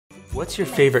What's your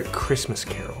favorite Christmas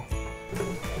carol?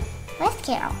 What's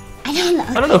Carol? I don't know.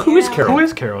 I don't know. Who is Carol? Who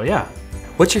is Carol? Yeah.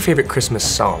 What's your favorite Christmas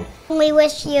song? We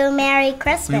wish you Merry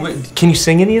Christmas. Can you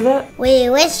sing any of that? We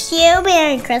wish you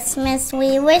Merry Christmas.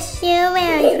 We wish you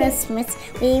Merry Christmas.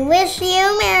 We wish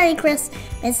you Merry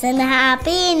Christmas and a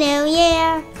Happy New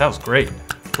Year. That was great.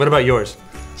 What about yours?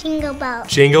 Jingle bells.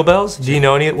 Jingle bells? Do you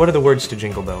know any? What are the words to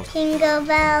jingle bells? Jingle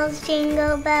bells,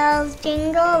 jingle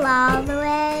all the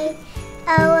way.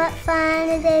 Oh, what fun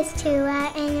it is to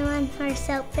ride in one horse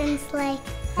open sleigh.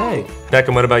 Hey.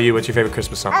 Beckham, what about you? What's your favorite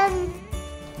Christmas song?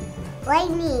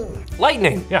 Lightning.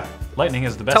 Lightning. Yeah, lightning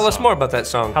is the best Tell us song. more about that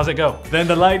song. How's it go? Then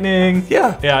the lightning.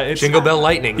 Yeah. Yeah, it's Jingle Bell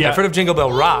Lightning. Yeah. I've heard of Jingle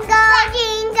Bell Rock.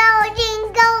 Jingle,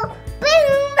 jingle,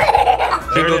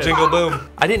 boom. Jingle, is. jingle, boom.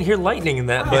 I didn't hear lightning in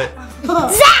that, but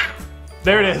Zap!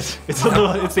 There it is. It's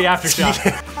it's the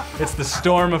aftershock. It's the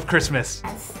storm of Christmas.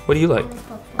 what do you like?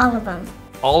 All of them.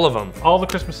 All of them. All the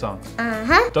Christmas songs.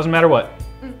 Uh-huh. Doesn't matter what.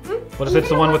 What if it's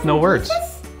the one with no words?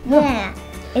 Yeah.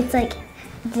 It's like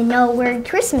the no-word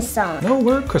Christmas song. No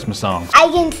word Christmas songs. I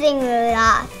can sing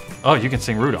Rudolph. Oh, you can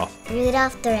sing Rudolph.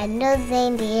 Rudolph the red-nosed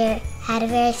reindeer had a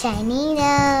very shiny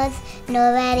nose.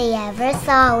 Nobody ever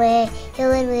saw it. He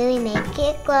would really make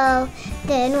it glow.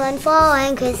 Then one fall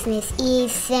on Christmas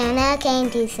Eve, Santa came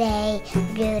to say,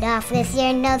 Rudolph, this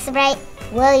year nose so bright.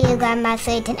 Will you grab my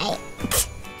sleigh tonight?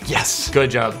 Yes.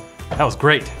 Good job. That was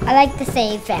great. I like to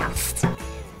say it fast.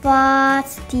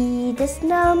 Frosty the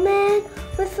snowman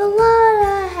with a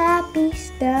lot of happy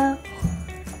snow.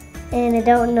 And I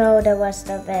don't know the rest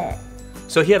of it.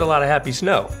 So he had a lot of happy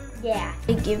snow. Yeah.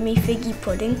 They give me figgy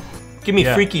pudding. Give me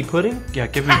Yeah. freaky pudding. Yeah,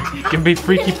 give me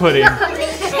freaky pudding.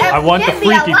 I want the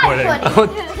freaky pudding.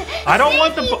 I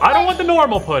don't want the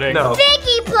normal pudding. No.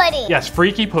 Figgy pudding. Yes,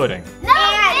 freaky pudding. No,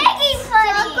 figgy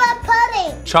pudding. Chocolate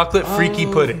pudding. Chocolate freaky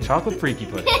pudding. Chocolate freaky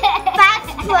pudding. Fat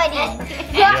pudding.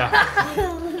 Yeah.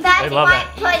 Fat They love white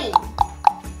that. pudding.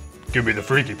 Give me the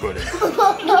freaky pudding.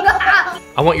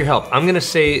 I want your help. I'm gonna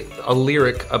say a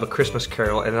lyric of a Christmas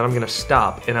carol and then I'm gonna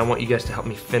stop and I want you guys to help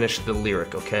me finish the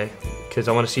lyric, okay? Because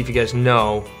I want to see if you guys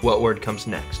know what word comes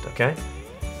next, okay?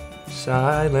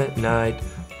 Silent night,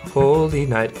 holy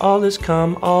night, all is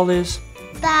come, all is...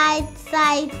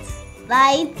 Side,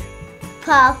 light,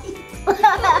 puff.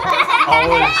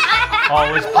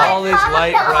 Always. All is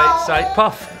light, bright, sight,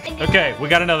 puff. Okay, we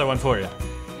got another one for you.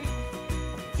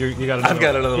 You got another I've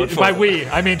got another one for By you. we,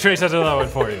 I mean Trace has another one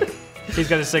for you. He's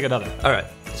gonna sing another. All right,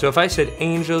 so if I said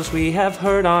angels we have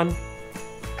heard on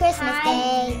Christmas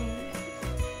Day.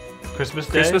 Christmas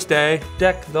Day? Christmas Day,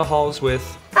 deck the halls with...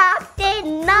 Pocket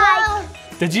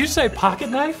knife. Did you say pocket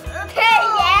knife?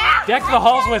 Yeah. Deck the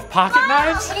halls with pocket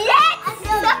knives? Yes.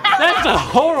 That's a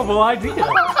horrible idea.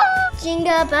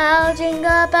 Jingle bell,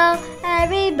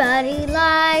 everybody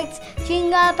likes.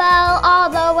 Jingle bell all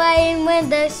the way, and when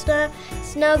the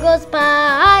snow goes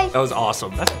by. That was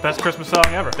awesome. That's the best Christmas song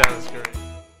ever. That was great.